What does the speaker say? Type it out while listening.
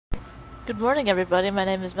Good morning, everybody. My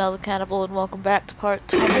name is Mel the Cannibal, and welcome back to part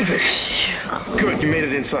 2. Isaac! Good, you made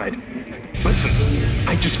it inside. Listen,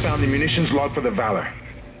 I just found the munitions log for the Valor.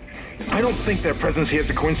 I don't think their presence here is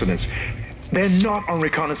a coincidence. They're not on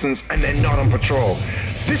reconnaissance, and they're not on patrol.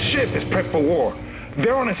 This ship is prepped for war.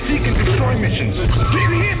 They're on a seek and destroy mission. Do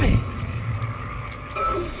you hear me?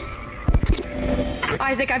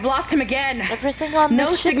 Isaac, I've lost him again. Everything on this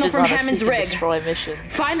no ship signal is from on a Hammond's seek and rig. destroy mission.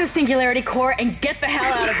 Find the Singularity Core and get the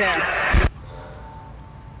hell out of there.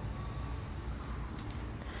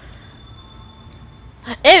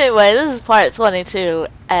 Anyway, this is part 22,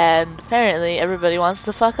 and apparently everybody wants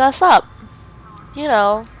to fuck us up. You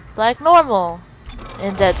know, like normal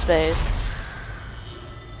in Deadspace.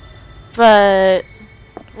 But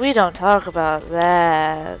we don't talk about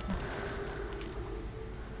that.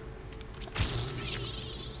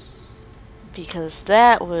 Because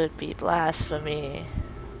that would be blasphemy.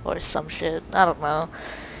 Or some shit. I don't know.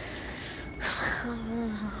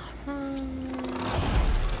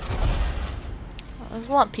 I just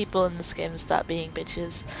want people in this game to stop being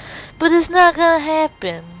bitches. But it's not gonna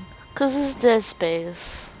happen. Cause it's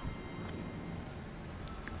Deadspace.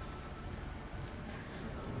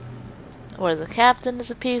 Where the captain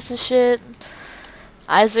is a piece of shit.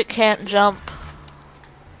 Isaac can't jump.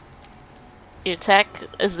 Your tech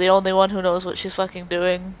is the only one who knows what she's fucking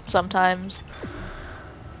doing sometimes.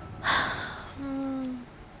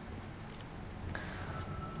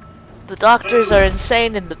 The doctors are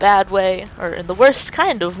insane in the bad way, or in the worst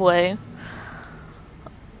kind of way.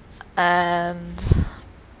 And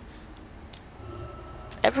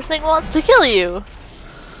everything wants to kill you.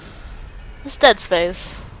 It's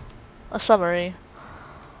Deadspace. A summary.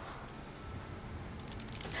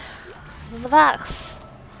 It's in the box.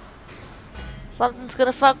 Something's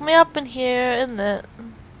gonna fuck me up in here, isn't it?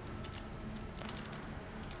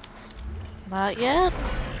 Not yet.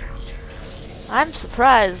 I'm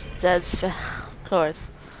surprised Deadspace. Of course.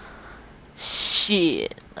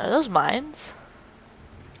 Shit. Are those mines?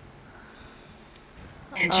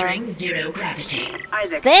 Entering zero gravity.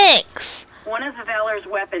 Isaac, Thanks! one of the Valor's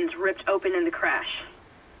weapons ripped open in the crash.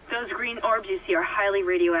 Those green orbs you see are highly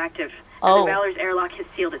radioactive, and Oh. the Valor's airlock has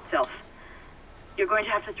sealed itself. You're going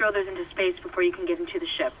to have to throw those into space before you can get into the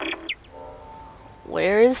ship.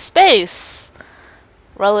 Where is space?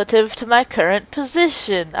 Relative to my current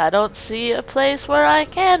position, I don't see a place where I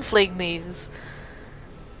can fling these.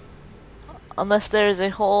 Unless there is a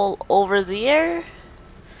hole over the air,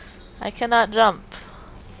 I cannot jump.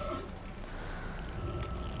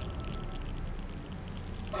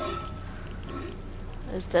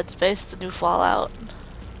 Is Deadspace the new Fallout?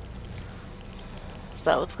 Is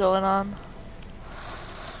that what's going on?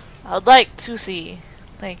 I would like to see.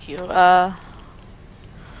 Thank you.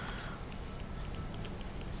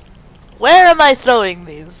 Where am I throwing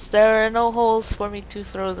these? There are no holes for me to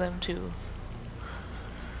throw them to.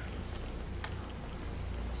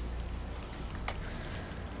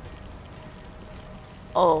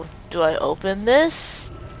 Oh, do I open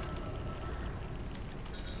this?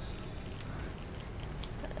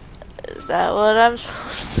 Is that what I'm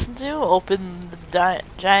supposed to do? Open the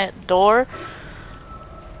giant door?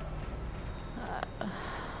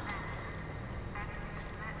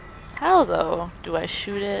 How though? Do I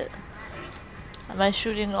shoot it? Am I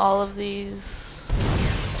shooting all of these?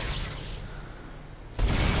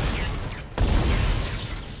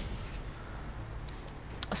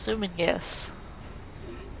 Assuming yes.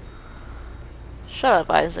 Shut up,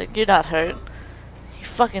 Isaac. You're not hurt. You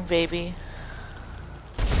fucking baby.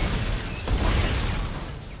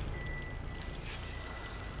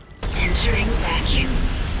 Entering vacuum.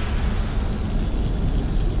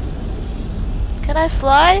 Can I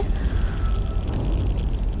fly?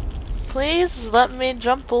 Please let me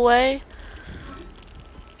jump away.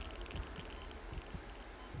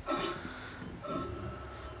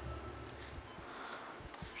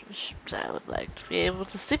 I would like to be able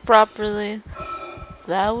to see properly.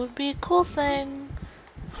 That would be a cool thing.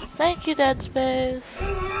 Thank you, Deadspace.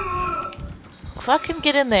 Fucking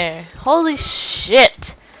get in there. Holy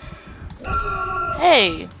shit.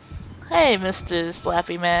 Hey. Hey, Mr.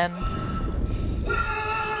 Slappy Man.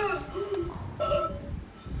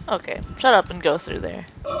 Okay, shut up and go through there.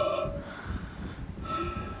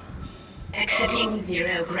 Exiting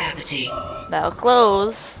zero gravity. Now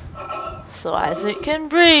close, so Isaac can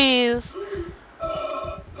breathe.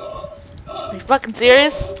 Are you fucking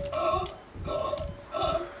serious?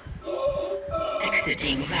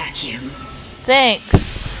 Exiting vacuum.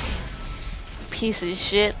 Thanks, piece of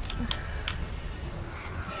shit.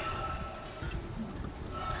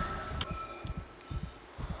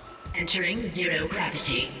 Entering zero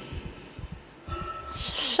gravity.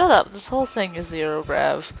 shut up. This whole thing is zero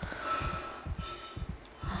grav.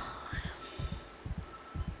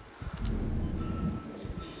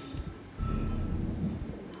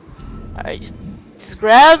 Alright, just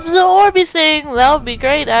grab the Orby thing. That would be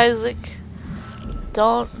great, Isaac.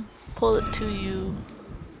 Don't pull it to you.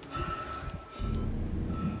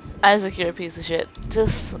 Isaac, you're a piece of shit.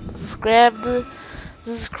 Just grab the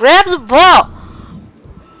ball!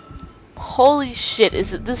 Holy shit,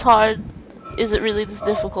 is it this hard? Is it really this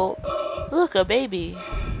difficult? Look, a baby.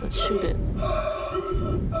 Let's shoot it.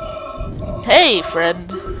 Hey,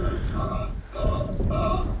 friend.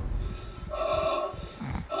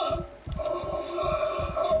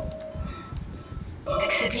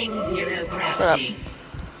 Exiting zero gravity.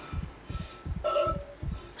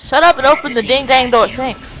 Shut up and open the ding dang door.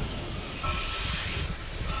 Thanks.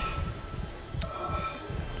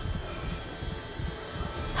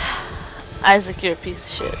 Isaac, you're a piece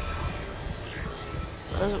of shit.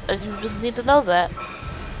 You just need to know that.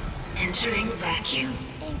 Entering vacuum.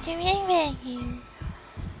 Entering vacuum.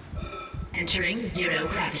 Entering zero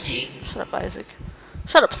gravity. Shut up, Isaac.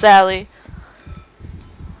 Shut up, Sally.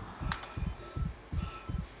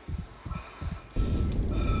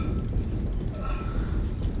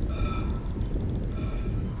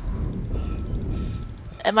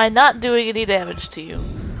 Am I not doing any damage to you?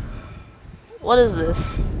 What is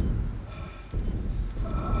this?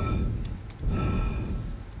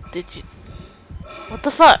 Did you... What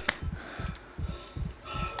the fuck?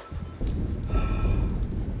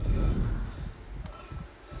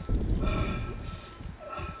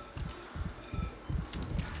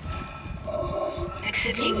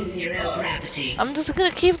 Exiting zero gravity. I'm just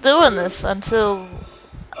gonna keep doing this until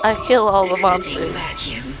I kill all the monsters.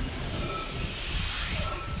 Vacuum.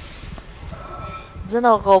 Then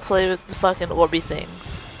I'll go play with the fucking Orby things.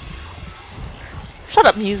 Shut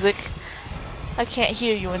up, music. I can't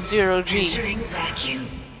hear you in 0G. Entering vacuum.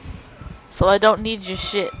 So I don't need your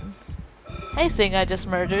shit. Hey, thing I just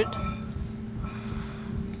murdered.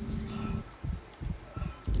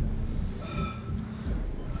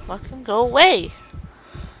 Fucking go away.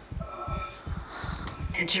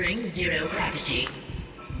 Entering zero gravity.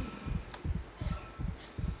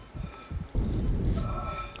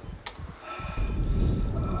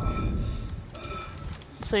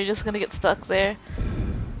 So you're just gonna get stuck there?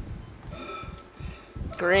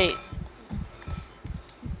 Great.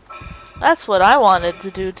 That's what I wanted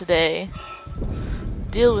to do today.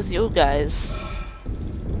 Deal with you guys.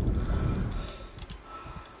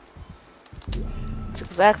 It's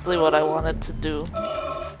exactly what I wanted to do.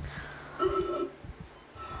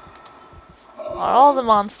 Are all the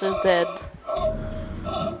monsters dead?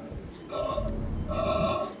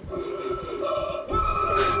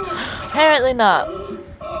 Apparently not.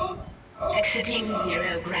 Exiting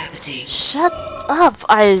zero gravity. Shut up,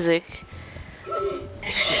 Isaac.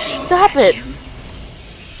 Exiting Stop it. vacuum.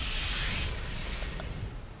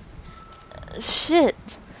 Shit.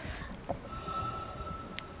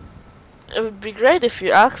 It would be great if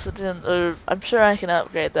your oxygen, or I'm sure I can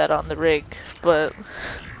upgrade that on the rig, but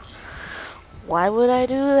why would I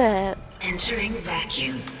do that? Entering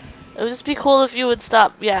vacuum. It would just be cool if you would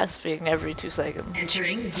stop gasping every 2 seconds.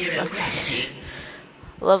 Entering zero gravity.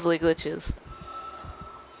 Lovely glitches.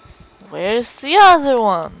 Where's the other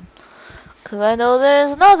one? Cause I know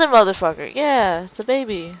there's another motherfucker. Yeah, it's a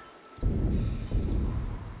baby.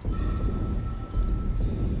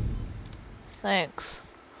 Thanks.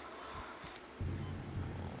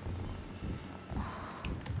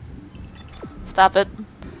 Stop it.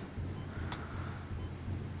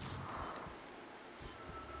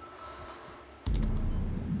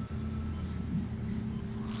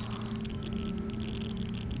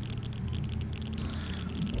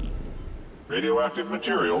 Radioactive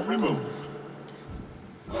material removed.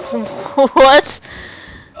 What?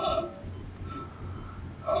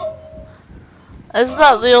 That's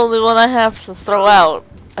not the only one I have to throw out.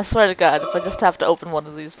 I swear to God, if I just have to open one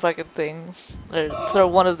of these fucking things, or throw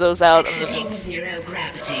one of those out, and Exiting then... zero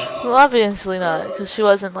gravity. Well, obviously not, because she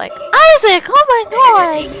wasn't like, Isaac, oh my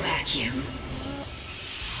Exiting god! vacuum.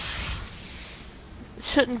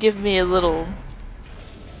 Shouldn't give me a little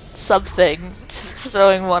sub-thing, just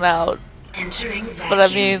throwing one out. Entering vacuum. But I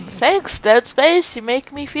mean, thanks, Deadspace, you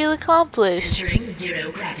make me feel accomplished. Entering zero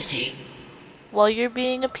gravity. While you're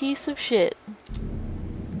being a piece of shit.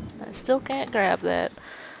 I still can't grab that.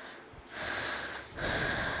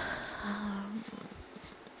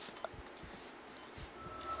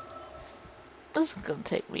 This is gonna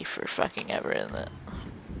take me for fucking ever, isn't it?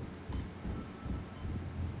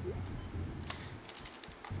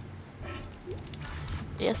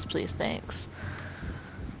 Yes, please, thanks.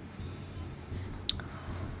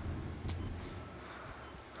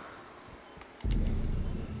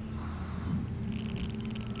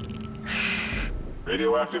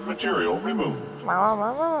 Radioactive material removed.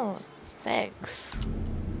 Thanks.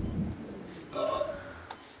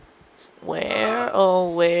 Where,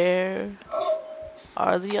 oh where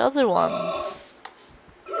are the other ones?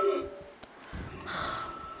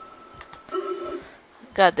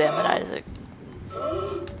 God damn it, Isaac.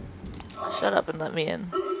 Shut up and let me in.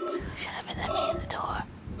 Shut up and let me in the door.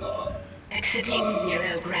 Exiting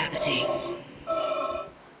zero gravity.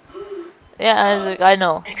 Yeah, Isaac, I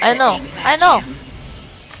know. I know. Exiting I know. vacuum.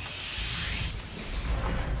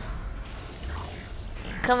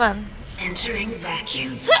 Come on. Entering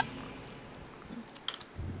vacuum.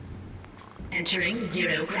 Entering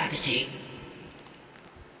zero gravity.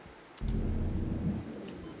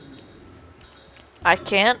 I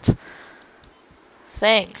can't.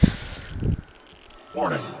 Thanks.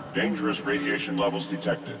 Warning. Dangerous radiation levels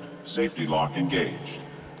detected. Safety lock engaged.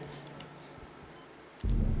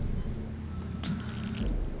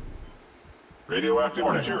 Radioactive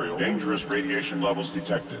material. Dangerous radiation levels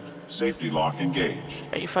detected. Safety lock engaged.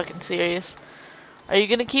 Are you fucking serious? Are you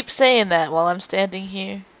gonna keep saying that while I'm standing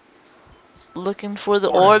here? Looking for the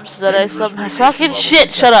Warning. orbs that I Dangerous somehow radiation fucking levels shit,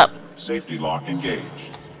 detected. shut up. Safety lock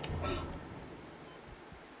engaged.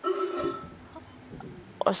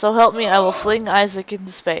 Or so help me, I will fling Isaac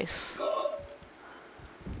into space.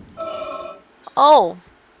 Oh,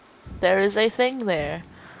 there is a thing there.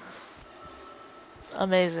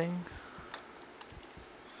 Amazing.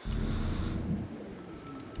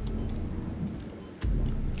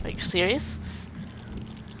 Are you serious?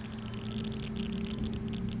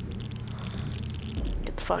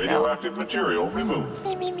 Get the fuck out. Radioactive material removed.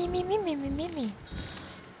 Me.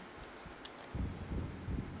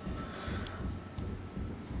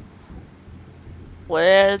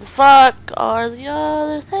 Where the fuck are the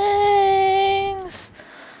other things?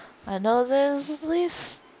 I know there's at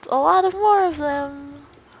least a lot of more of them.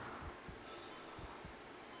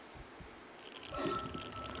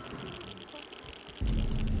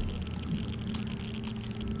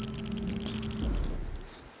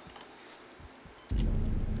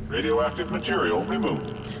 Radioactive material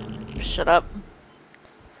removed. Shut up.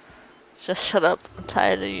 Just shut up. I'm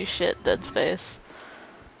tired of you shit, Deadspace.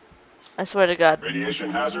 I swear to God.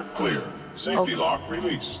 Radiation hazard clear. Safety Oh. lock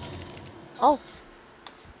released. Oh.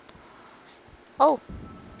 Oh.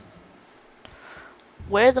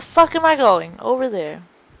 Where the fuck am I going? Over there.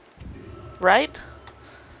 Right?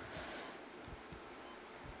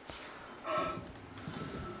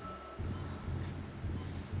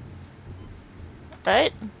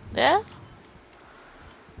 Right? Yeah?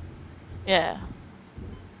 Yeah.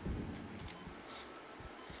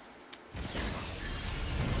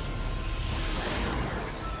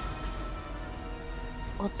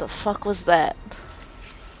 What the fuck was that?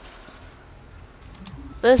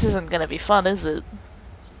 This isn't gonna be fun, is it?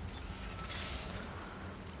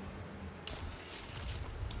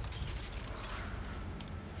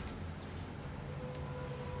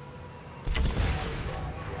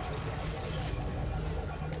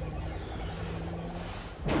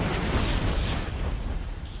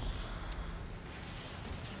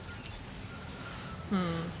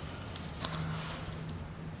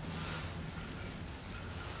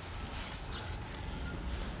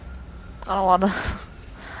 I don't wanna.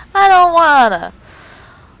 I don't wanna.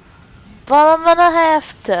 But I'm gonna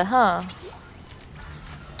have to, huh?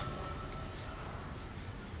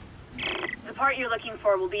 The part you're looking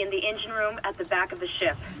for will be in the engine room at the back of the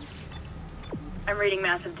ship. I'm reading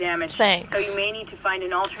massive damage, Thanks. so you may need to find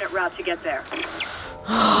an alternate route to get there.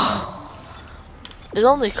 It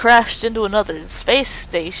only crashed into another space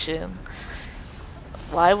station.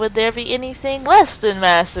 Why would there be anything less than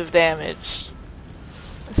massive damage?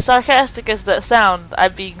 As sarcastic as that sound,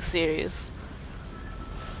 I'm being serious.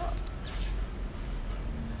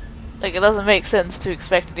 Like, it doesn't make sense to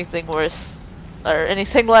expect anything worse, or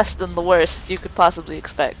anything less than the worst you could possibly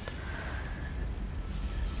expect.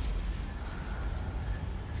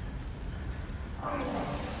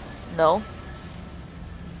 No.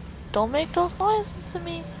 Don't make those noises to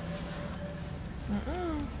me.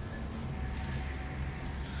 Mm-mm.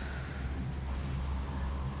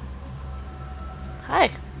 Hi.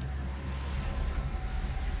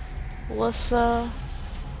 What's,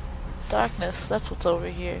 darkness, that's what's over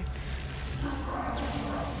here.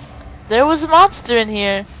 There was a monster in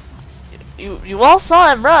here. You all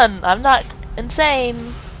saw him run. I'm not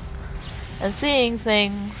insane. And seeing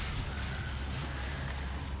things.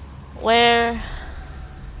 Where?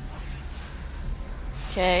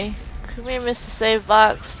 Okay. Come here, Mr. Save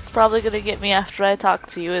Box. It's probably gonna get me after I talk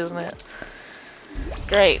to you, isn't it?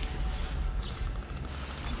 Great.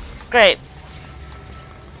 Great.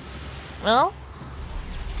 Well?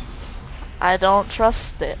 I don't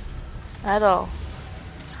trust it at all.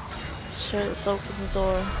 Sure, let's open the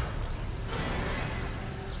door.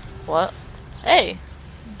 What? Hey,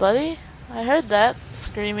 buddy, I heard that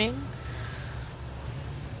screaming.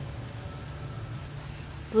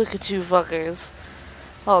 Look at you fuckers,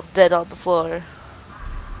 all dead on the floor.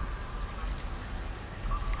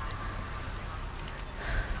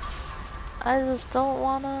 I just don't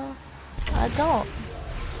wanna. I don't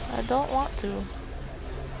want to.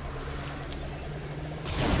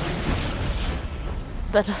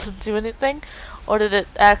 That doesn't do anything? Or did it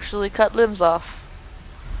actually cut limbs off?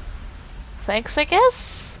 Thanks, I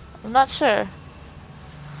guess? I'm not sure.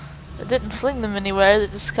 It didn't fling them anywhere, they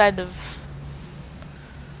just kind of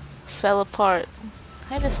fell apart.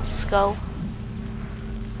 Hi, Mr. Skull.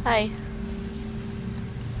 Hi.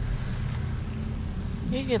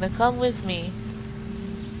 You're gonna come with me.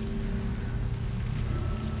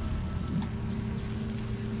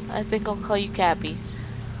 I think I'll call you Cappy.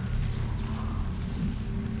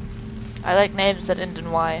 I like names that end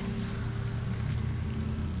in Y.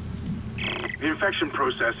 The infection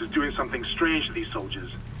process is doing something strange to these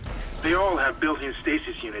soldiers. They all have built-in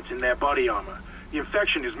stasis units in their body armor. The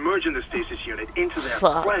infection is merging the stasis unit into their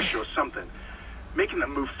flesh or something, making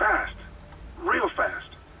them move fast. Real fast.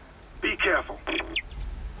 Be careful.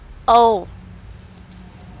 Oh.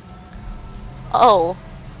 Oh.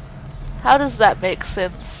 How does that make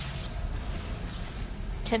sense?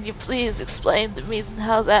 Can you please explain to me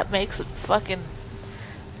how that makes it fucking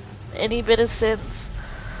any bit of sense?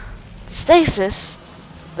 Stasis,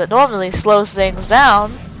 that normally slows things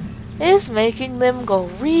down, is making them go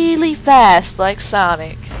really fast like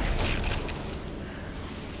Sonic.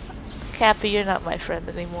 Cappy, you're not my friend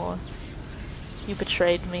anymore. You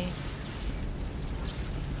betrayed me.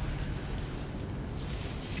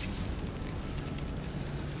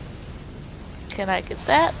 Can I get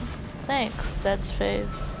that? Thanks, Deadspace.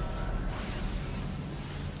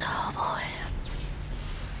 Oh boy.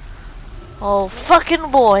 Oh fucking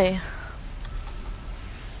boy.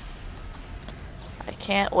 I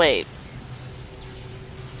can't wait.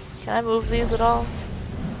 Can I move these at all?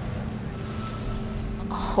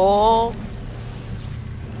 Oh.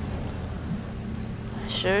 I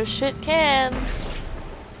sure as shit can.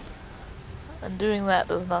 And doing that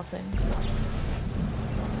does nothing.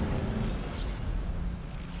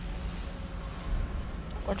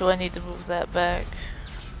 Or do I need to move that back?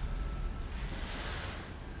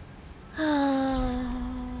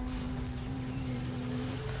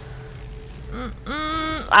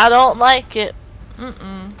 I don't like it.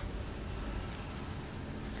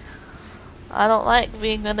 I don't like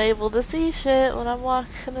being unable to see shit when I'm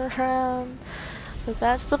walking around. But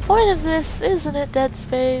that's the point of this, isn't it,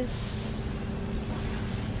 Deadspace?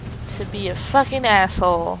 To be a fucking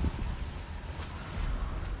asshole.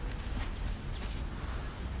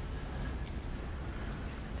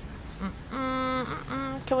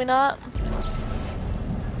 Can we not?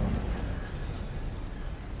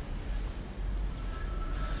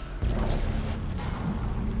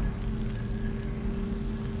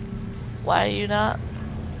 Why are you not?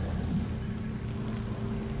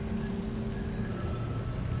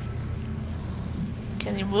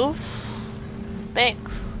 Can you move?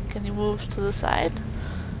 Thanks. Can you move to the side?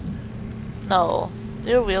 No.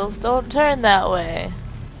 Your wheels don't turn that way.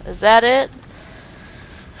 Is that it?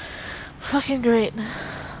 Fucking great.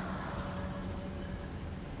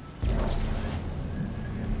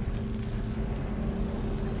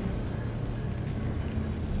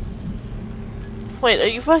 Wait, are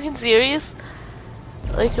you fucking serious?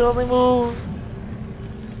 They can only move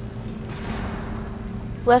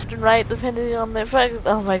left and right depending on their fucking.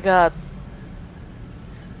 Oh my god.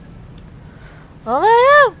 Oh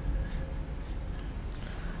my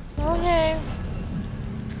god! Okay.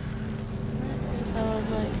 I guess I would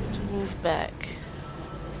like to move back.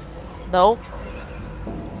 No.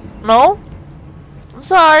 No? I'm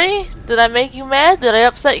sorry. Did I make you mad? Did I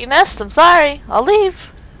upset your nest? I'm sorry. I'll leave.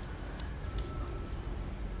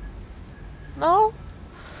 No?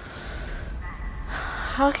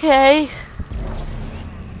 Okay.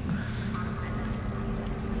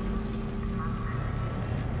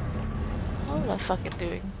 What am I fucking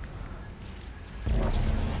doing?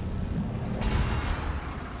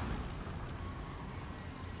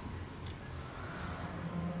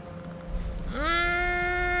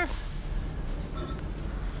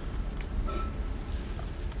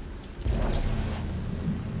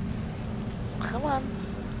 Come on.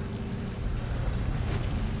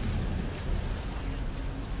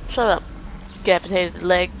 Shut up. Decapitated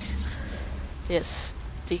leg. Yes,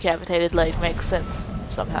 decapitated leg makes sense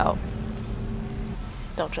somehow.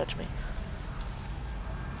 Don't judge me.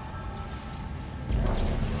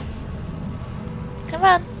 Come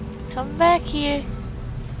on. Come back here.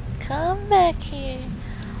 Come back here.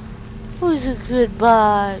 Who's a good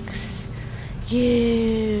box?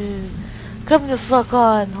 Yeah. Come the fuck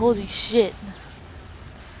on. Holy shit.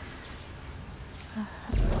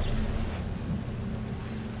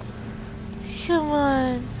 Come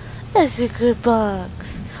on. That's a good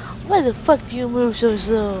box. Why the fuck do you move so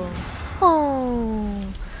slow?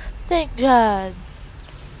 Oh. Thank God.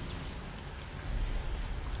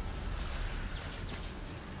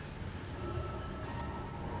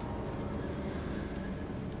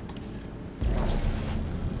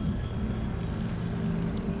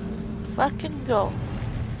 Fucking go.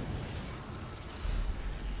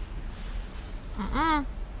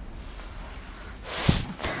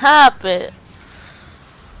 Stop it.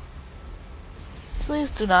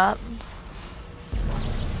 Please do not.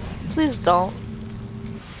 Please don't.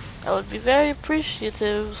 I would be very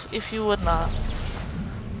appreciative if you would not.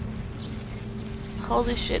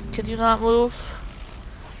 Holy shit, can you not move?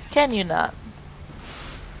 Can you not?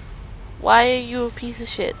 Why are you a piece of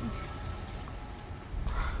shit?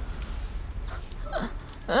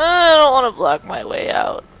 I don't want to block my way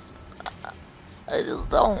out. I just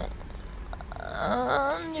don't.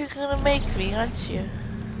 You're gonna make me, aren't you?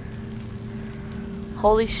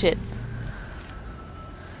 Holy shit.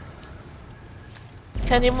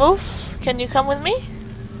 Can you move? Can you come with me?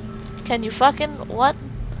 Can you fucking what?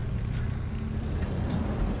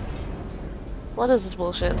 What is this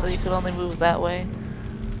bullshit that you can only move that way?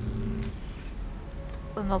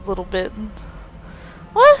 In a little bit.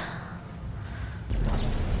 What?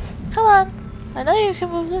 Come on. I know you can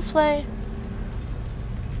move this way.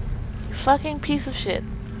 You fucking piece of shit.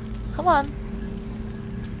 Come on.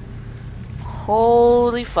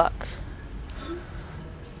 Holy fuck.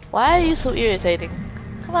 Why are you so irritating?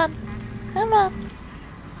 Come on. Come on.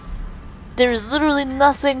 There's literally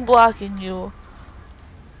nothing blocking you.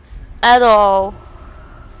 At all.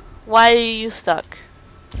 Why are you stuck?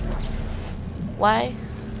 Why?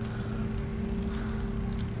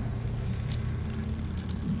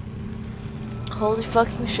 Holy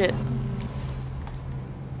fucking shit.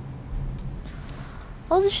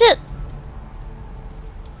 Holy shit!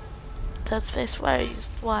 Deadspace, why are you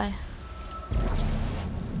why?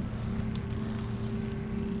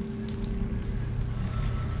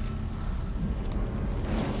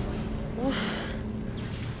 Oof.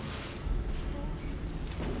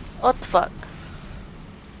 What the fuck?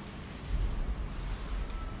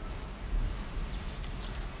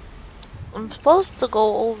 I'm supposed to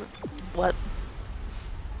go over what?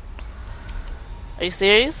 Are you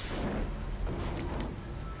serious?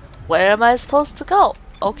 Where am I supposed to go?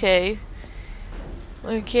 Okay.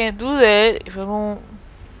 I can't do that if I don't.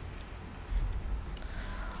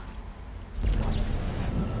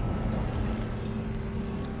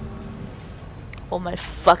 Oh my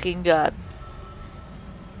fucking god.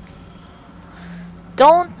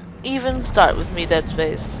 Don't even start with me,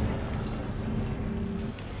 Deadspace.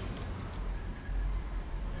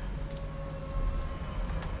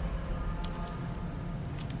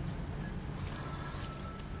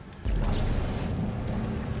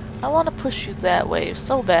 I want to push you that way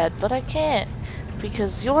so bad, but I can't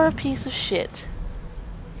because you're a piece of shit.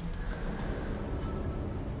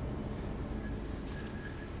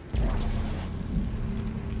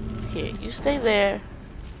 Here, you stay there.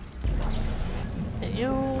 And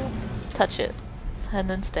you touch it. And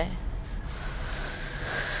then stay.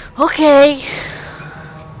 Okay.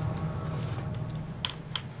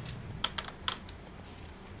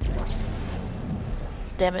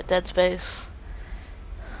 Damn it, Deadspace.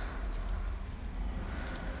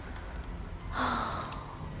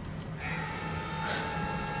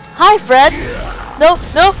 Hi, Fred. No,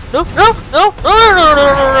 no, no, no, no, no,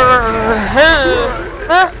 no,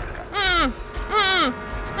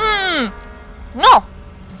 no.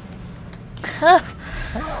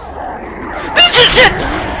 Piece of shit.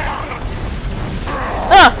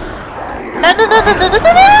 No, no, no, no, no, no,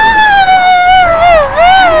 no.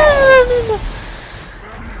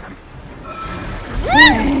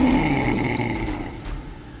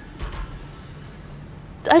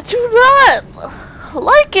 I do not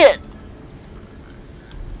like it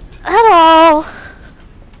at all.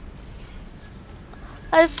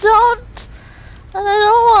 I don't, and I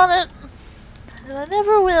don't want it, and I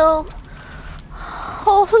never will.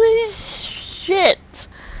 Holy shit.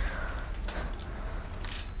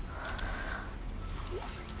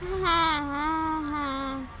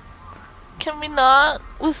 Can we not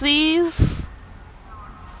with these?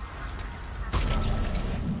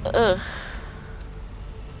 Ugh.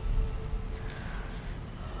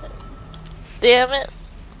 Damn it.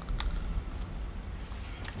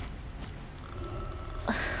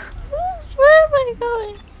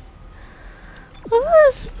 going?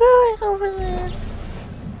 What's going over there?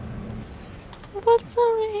 What's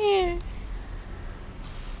over here?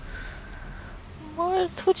 More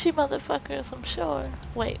twitchy motherfuckers, I'm sure.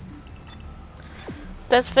 Wait.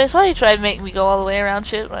 Deadspace, why you try to make me go all the way around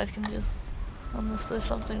shit when I can just... Unless there's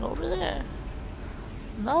something over there.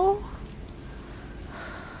 No?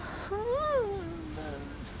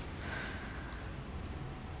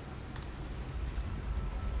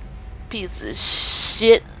 Piece of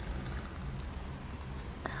shit.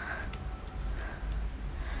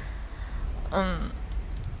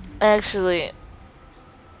 Actually...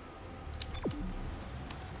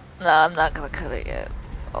 No, I'm not gonna cut it yet.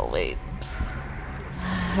 I'll wait.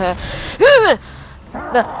 I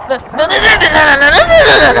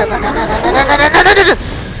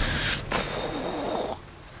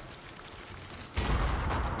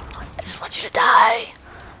just want you to die.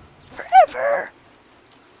 Forever.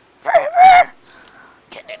 Forever.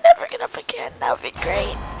 Can you never get up again? That would be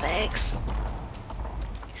great. Thanks.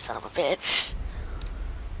 You son of a bitch.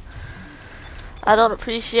 I don't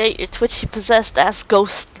appreciate your twitchy possessed ass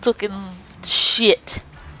ghost looking shit.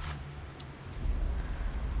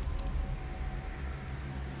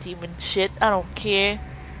 Demon shit, I don't care.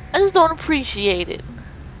 I just don't appreciate it.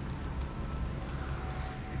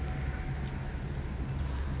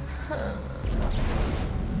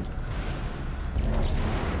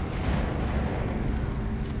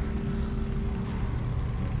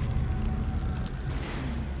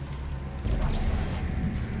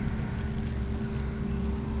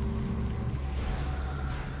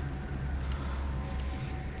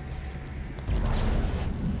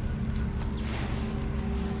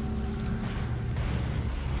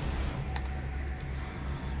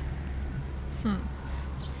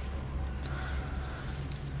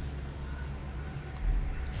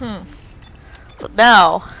 But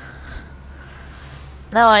now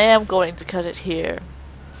I am going to cut it here.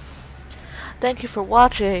 Thank you for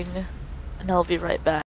watching, and I'll be right back.